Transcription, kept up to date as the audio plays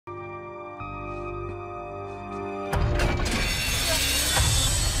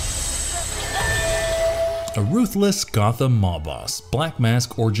A ruthless Gotham mob boss, Black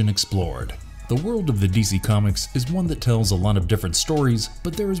Mask origin explored. The world of the DC Comics is one that tells a lot of different stories,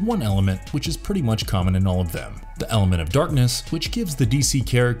 but there is one element which is pretty much common in all of them. The element of darkness, which gives the DC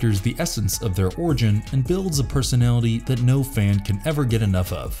characters the essence of their origin and builds a personality that no fan can ever get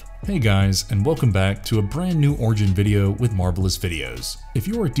enough of. Hey guys, and welcome back to a brand new origin video with Marvelous Videos. If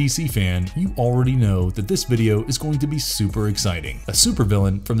you're a DC fan, you already know that this video is going to be super exciting. A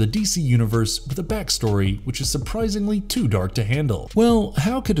supervillain from the DC universe with a backstory which is surprisingly too dark to handle. Well,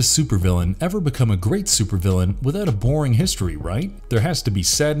 how could a supervillain ever become a great supervillain without a boring history, right? There has to be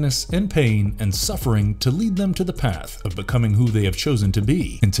sadness and pain and suffering to lead them to the path of becoming who they have chosen to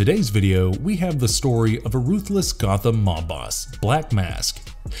be. In today's video, we have the story of a ruthless Gotham mob boss, Black Mask.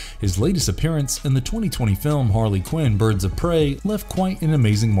 His latest appearance in the 2020 film Harley Quinn Birds of Prey left quite an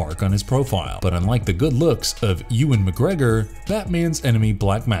amazing mark on his profile, but unlike the good looks of Ewan McGregor, Batman's enemy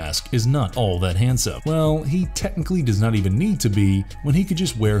Black Mask is not all that handsome. Well, he technically does not even need to be when he could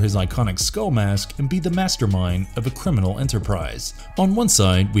just wear his iconic skull mask and be the mastermind of a criminal enterprise. On one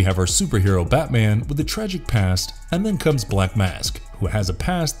side, we have our superhero Batman with a tragic past, and then comes Black Mask, who has a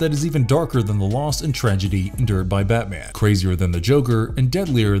past that is even darker than the loss and tragedy endured by Batman. Crazier than the Joker and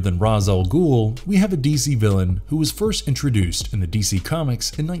deadlier than Ra's al Ghul, we have a DC villain who was first introduced in the DC Comics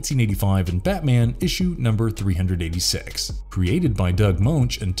in 1985 in Batman issue number 386. Created by Doug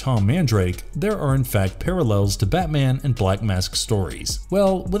Moench and Tom Mandrake, there are in fact parallels to Batman and Black Mask stories.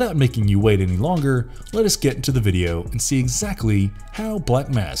 Well, without making you wait any longer, let us get into the video and see exactly how Black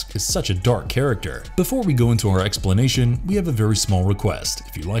Mask is such a dark character. Before we go into our explanation, we have a very small request.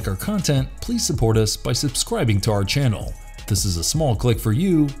 If you like our content, please support us by subscribing to our channel. This is a small click for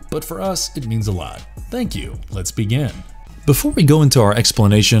you, but for us, it means a lot. Thank you. Let's begin. Before we go into our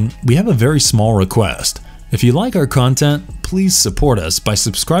explanation, we have a very small request. If you like our content, please support us by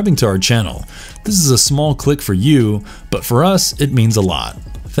subscribing to our channel. This is a small click for you, but for us, it means a lot.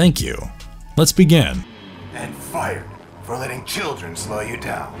 Thank you. Let's begin. And fired for letting children slow you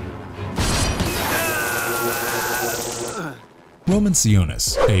down. Roman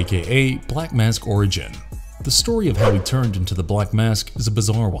Sionis, aka Black Mask origin. The story of how he turned into the Black Mask is a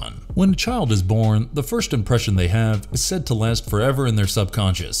bizarre one. When a child is born, the first impression they have is said to last forever in their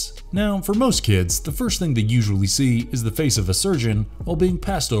subconscious. Now, for most kids, the first thing they usually see is the face of a surgeon while being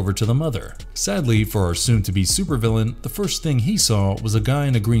passed over to the mother. Sadly, for our soon-to-be supervillain, the first thing he saw was a guy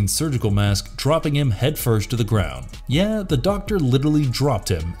in a green surgical mask dropping him headfirst to the ground. Yeah, the doctor literally dropped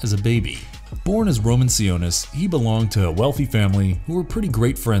him as a baby. Born as Roman Sionis, he belonged to a wealthy family who were pretty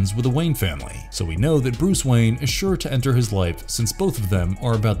great friends with the Wayne family, so we know that Bruce Wayne is sure to enter his life since both of them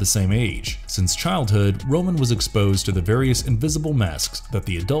are about the same age. Since childhood, Roman was exposed to the various invisible masks that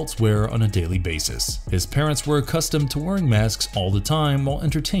the adults wear on a daily basis. His parents were accustomed to wearing masks all the time while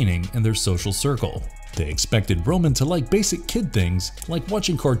entertaining in their social circle. They expected Roman to like basic kid things like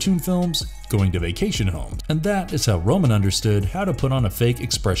watching cartoon films, going to vacation homes, and that is how Roman understood how to put on a fake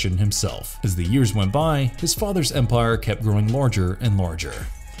expression himself. As the years went by, his father's empire kept growing larger and larger.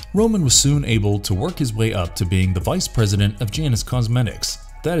 Roman was soon able to work his way up to being the vice president of Janus Cosmetics.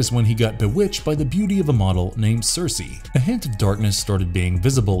 That is when he got bewitched by the beauty of a model named Cersei. A hint of darkness started being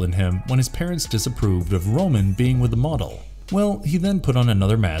visible in him when his parents disapproved of Roman being with the model. Well, he then put on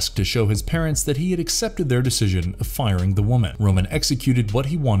another mask to show his parents that he had accepted their decision of firing the woman. Roman executed what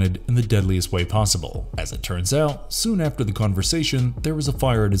he wanted in the deadliest way possible. As it turns out, soon after the conversation, there was a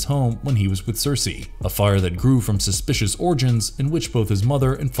fire at his home when he was with Cersei. A fire that grew from suspicious origins in which both his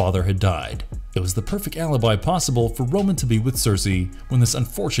mother and father had died. It was the perfect alibi possible for Roman to be with Cersei when this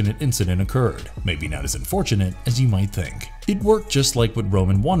unfortunate incident occurred. Maybe not as unfortunate as you might think. It worked just like what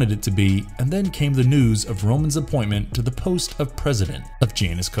Roman wanted it to be, and then came the news of Roman's appointment to the post of president of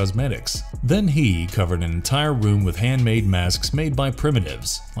Janus Cosmetics. Then he covered an entire room with handmade masks made by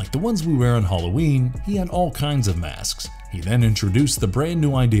primitives. Like the ones we wear on Halloween, he had all kinds of masks. He then introduced the brand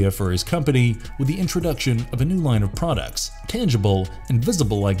new idea for his company with the introduction of a new line of products, tangible,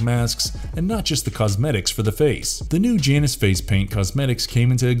 invisible-like masks, and not just the cosmetics for the face. The new Janus Face Paint cosmetics came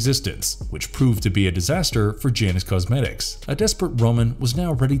into existence, which proved to be a disaster for Janus Cosmetics. A desperate Roman was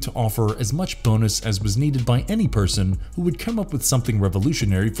now ready to offer as much bonus as was needed by any person who would come up with something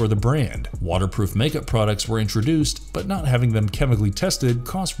revolutionary for the brand. Waterproof makeup products were introduced, but not having them chemically tested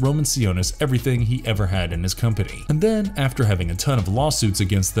cost Roman Sionis everything he ever had in his company. And then, after having a ton of lawsuits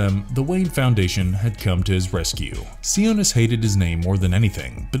against them, the Wayne Foundation had come to his rescue. Sionis hated his name more than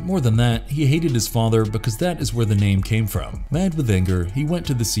anything, but more than that, he hated his father because that is where the name came from. Mad with anger, he went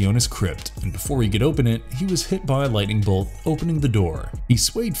to the Sionis crypt, and before he could open it, he was hit by a lightning bolt opening the door. He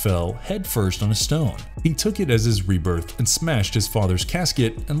fell head first on a stone. He took it as his rebirth and smashed his father's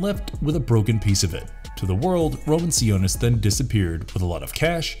casket and left with a broken piece of it. To the world, Roman Sionis then disappeared with a lot of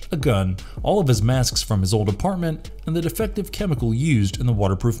cash, a gun, all of his masks from his old apartment, and the defective chemical used in the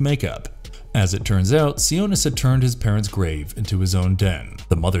waterproof makeup. As it turns out, Sionis had turned his parents' grave into his own den.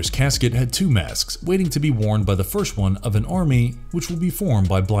 The mother's casket had two masks, waiting to be worn by the first one of an army, which will be formed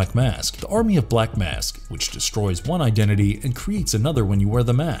by Black Mask. The army of Black Mask, which destroys one identity and creates another when you wear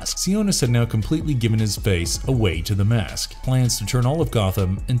the mask. Sionis had now completely given his face away to the mask. Plans to turn all of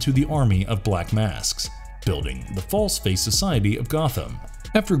Gotham into the army of Black Masks, building the False Face Society of Gotham.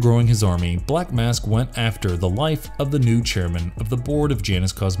 After growing his army, Black Mask went after the life of the new chairman of the board of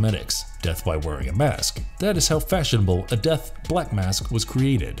Janus Cosmetics, death by wearing a mask. That is how fashionable a death Black Mask was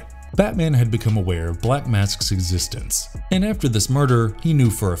created. Batman had become aware of Black Mask's existence, and after this murder, he knew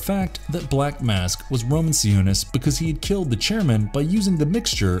for a fact that Black Mask was Roman Sionis because he had killed the chairman by using the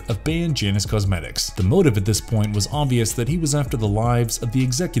mixture of banned Janus Cosmetics. The motive at this point was obvious that he was after the lives of the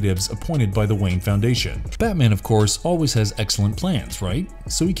executives appointed by the Wayne Foundation. Batman, of course, always has excellent plans, right?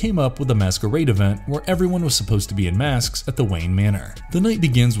 So he came up with a masquerade event where everyone was supposed to be in masks at the Wayne Manor. The night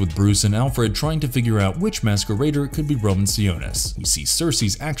begins with Bruce and Alfred trying to figure out which masquerader could be Roman Sionis. We see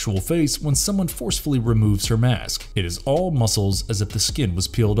Cersei's actual face when someone forcefully removes her mask. It is all muscles as if the skin was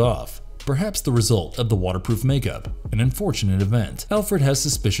peeled off. Perhaps the result of the waterproof makeup, an unfortunate event. Alfred has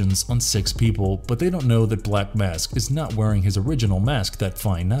suspicions on 6 people, but they don't know that Black Mask is not wearing his original mask that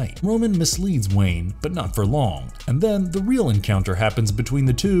fine night. Roman misleads Wayne, but not for long, and then the real encounter happens between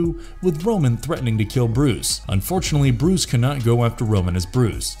the two, with Roman threatening to kill Bruce. Unfortunately, Bruce cannot go after Roman as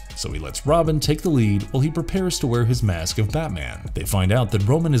Bruce, so he lets Robin take the lead while he prepares to wear his mask of Batman. They find out that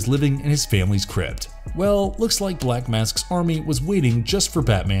Roman is living in his family's crypt. Well, looks like Black Mask's army was waiting just for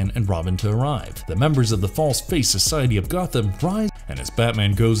Batman and Robin to arrive. The members of the False Face Society of Gotham rise, and as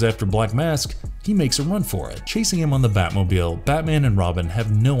Batman goes after Black Mask, he makes a run for it. Chasing him on the Batmobile, Batman and Robin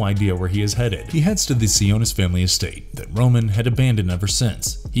have no idea where he is headed. He heads to the Sionis family estate that Roman had abandoned ever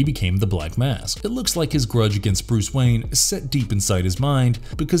since he became the Black Mask. It looks like his grudge against Bruce Wayne is set deep inside his mind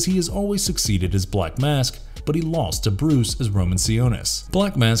because he has always succeeded as Black Mask, but he lost to Bruce as Roman Sionis.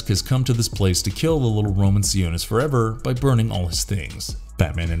 Black Mask has come to this place to kill the little Roman Sionis forever by burning all his things.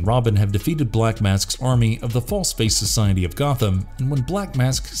 Batman and Robin have defeated Black Mask's army of the False Face Society of Gotham, and when Black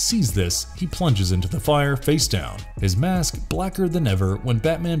Mask sees this, he plunges into the fire face down, his mask blacker than ever when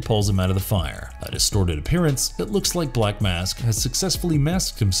Batman pulls him out of the fire. A distorted appearance, it looks like Black Mask has successfully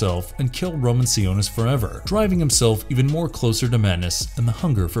masked himself and killed Roman Sionis forever, driving himself even more closer to madness and the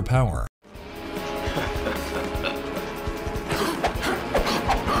hunger for power.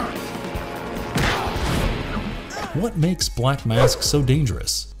 What makes Black Mask so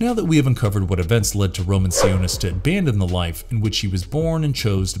dangerous? Now that we have uncovered what events led to Roman Sionis to abandon the life in which he was born and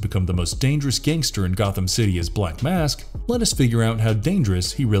chose to become the most dangerous gangster in Gotham City as Black Mask, let us figure out how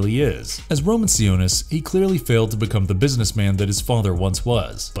dangerous he really is. As Roman Sionis, he clearly failed to become the businessman that his father once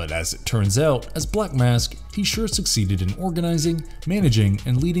was, but as it turns out, as Black Mask, he sure succeeded in organizing, managing,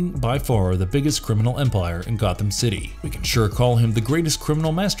 and leading by far the biggest criminal empire in Gotham City. We can sure call him the greatest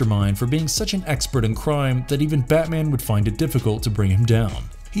criminal mastermind for being such an expert in crime that even Batman would find it difficult to bring him down.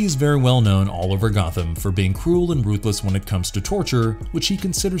 He is very well known all over Gotham for being cruel and ruthless when it comes to torture, which he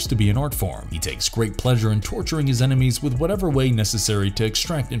considers to be an art form. He takes great pleasure in torturing his enemies with whatever way necessary to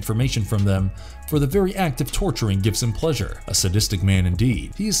extract information from them, for the very act of torturing gives him pleasure. A sadistic man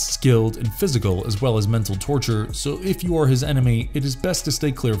indeed. He is skilled in physical as well as mental torture, so if you are his enemy, it is best to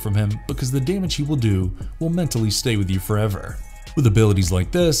stay clear from him because the damage he will do will mentally stay with you forever. With abilities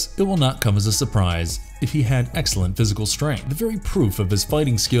like this, it will not come as a surprise if he had excellent physical strength. The very proof of his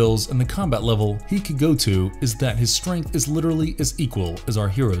fighting skills and the combat level he could go to is that his strength is literally as equal as our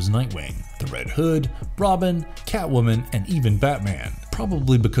hero's Nightwing, the Red Hood, Robin, Catwoman, and even Batman.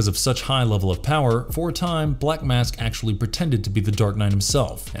 Probably because of such high level of power, for a time, Black Mask actually pretended to be the Dark Knight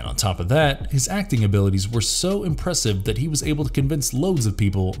himself. And on top of that, his acting abilities were so impressive that he was able to convince loads of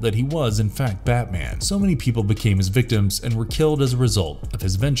people that he was in fact Batman. So many people became his victims and were killed as a result of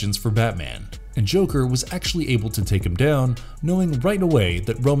his vengeance for Batman. And Joker was actually able to take him down, knowing right away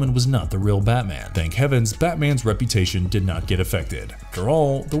that Roman was not the real Batman. Thank heavens, Batman's reputation did not get affected. After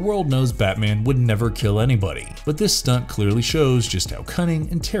all, the world knows Batman would never kill anybody, but this stunt clearly shows just how cunning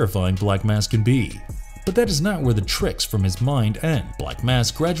and terrifying Black Mask can be. But that is not where the tricks from his mind end. Black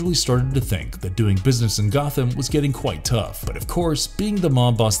Mask gradually started to think that doing business in Gotham was getting quite tough. But of course, being the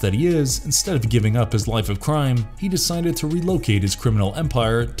mob boss that he is, instead of giving up his life of crime, he decided to relocate his criminal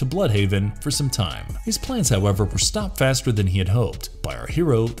empire to Bloodhaven for some time. His plans, however, were stopped faster than he had hoped. by our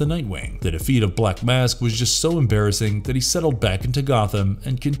hero, the Nightwing. The defeat of Black Mask was just so embarrassing that he settled back into Gotham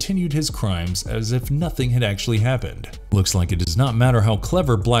and continued his crimes as if nothing had actually happened. Looks like it does not matter how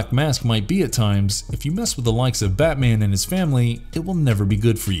clever Black Mask might be at times, if you mess with the likes of Batman and his family, it will never be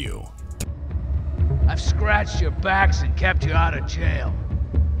good for you. I've scratched your backs and kept you out of jail.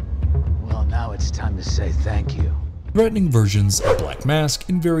 Well, now it's time to say thank you. Threatening versions of Black Mask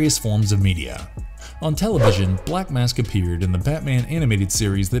in various forms of media. On television, Black Mask appeared in the Batman animated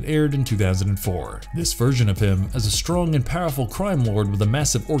series that aired in 2004. This version of him, as a strong and powerful crime lord with a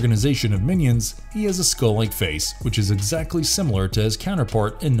massive organization of minions, he has a skull-like face, which is exactly similar to his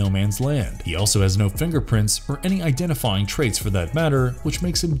counterpart in No Man's Land. He also has no fingerprints or any identifying traits for that matter, which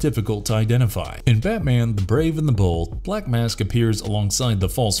makes him difficult to identify. In Batman, the Brave and the Bold, Black Mask appears alongside the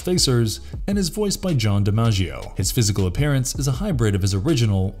False Facers and is voiced by John DiMaggio. His physical appearance is a hybrid of his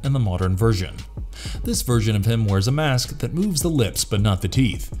original and the modern version. This version of him wears a mask that moves the lips but not the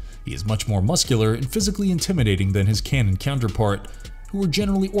teeth. He is much more muscular and physically intimidating than his canon counterpart, who are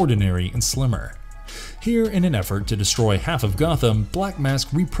generally ordinary and slimmer. Here, in an effort to destroy half of Gotham, Black Mask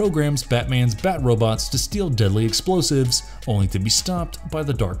reprograms Batman's bat robots to steal deadly explosives, only to be stopped by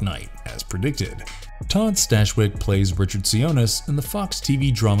the Dark Knight, as predicted. Todd Stashwick plays Richard Sionis in the Fox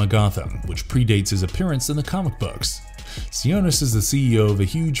TV drama Gotham, which predates his appearance in the comic books. Sionis is the CEO of a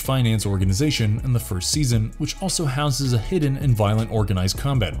huge finance organization in the first season, which also houses a hidden and violent organized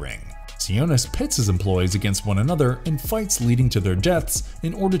combat ring. Sionis pits his employees against one another in fights leading to their deaths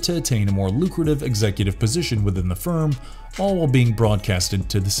in order to attain a more lucrative executive position within the firm, all while being broadcasted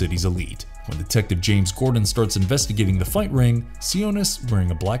to the city's elite. When Detective James Gordon starts investigating the fight ring, Sionis,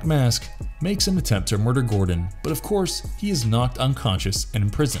 wearing a black mask, makes an attempt to murder Gordon, but of course, he is knocked unconscious and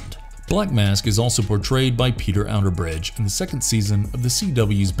imprisoned. Black Mask is also portrayed by Peter Outerbridge in the second season of the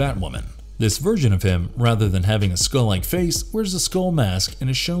CW's Batwoman. This version of him, rather than having a skull-like face, wears a skull mask and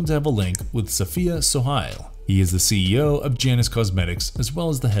is shown to have a link with Sophia Sohail. He is the CEO of Janus Cosmetics as well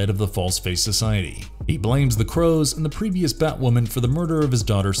as the head of the False Face Society. He blames the Crows and the previous Batwoman for the murder of his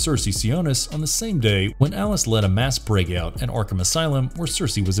daughter Cersei Sionis on the same day when Alice led a mass breakout at Arkham Asylum where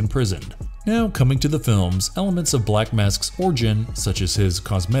Cersei was imprisoned. Now coming to the films, elements of Black Mask's origin, such as his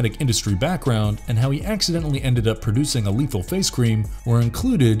cosmetic industry background and how he accidentally ended up producing a lethal face cream, were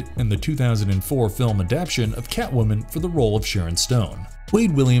included in the 2004 film adaptation of Catwoman for the role of Sharon Stone.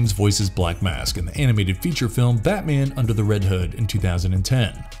 Wade Williams voices Black Mask in the animated feature film Batman Under the Red Hood in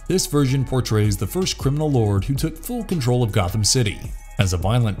 2010. This version portrays the first criminal lord who took full control of Gotham City. As a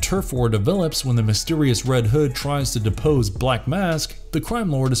violent turf war develops when the mysterious Red Hood tries to depose Black Mask, the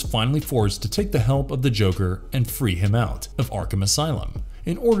crime lord is finally forced to take the help of the Joker and free him out of Arkham Asylum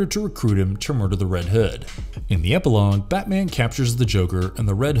in order to recruit him to murder the Red Hood. In the epilogue, Batman captures the Joker and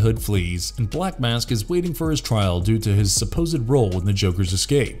the Red Hood flees, and Black Mask is waiting for his trial due to his supposed role in the Joker's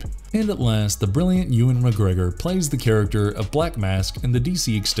escape. And at last, the brilliant Ewan McGregor plays the character of Black Mask in the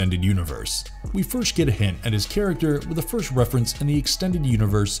DC Extended Universe. We first get a hint at his character with the first reference in the Extended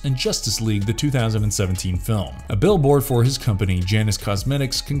Universe in Justice League, the 2017 film. A billboard for his company, Janus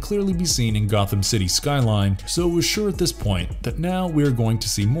Cosmetics, can clearly be seen in Gotham City's skyline, so it was sure at this point that now we are going to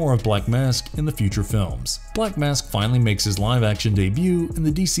see more of Black Mask in the future films. Black Mask finally makes his live-action debut in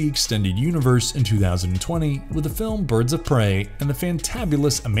the DC Extended Universe in 2020 with the film Birds of Prey and the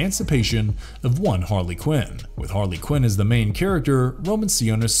fantabulous emancipation of one Harley Quinn. With Harley Quinn as the main character, Roman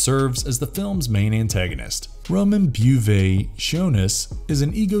Sionis serves as the film's main antagonist. Roman Beauvais Sionis is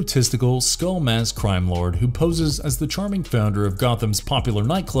an egotistical, skull-masked crime lord who poses as the charming founder of Gotham's popular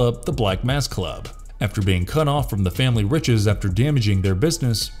nightclub, the Black Mask Club. After being cut off from the family riches after damaging their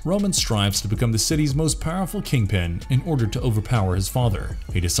business, Roman strives to become the city's most powerful kingpin in order to overpower his father.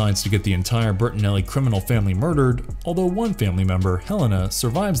 He decides to get the entire Bertinelli criminal family murdered, although one family member, Helena,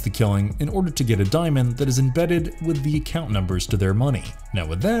 survives the killing in order to get a diamond that is embedded with the account numbers to their money. Now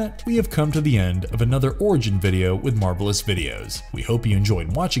with that, we have come to the end of another origin video with Marvelous Videos. We hope you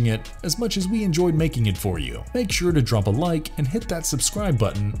enjoyed watching it as much as we enjoyed making it for you. Make sure to drop a like and hit that subscribe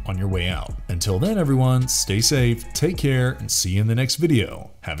button on your way out. Until then everyone, stay safe, take care, and see you in the next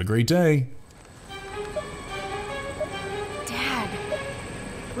video. Have a great day. Dad,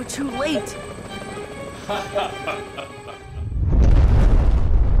 we're too late.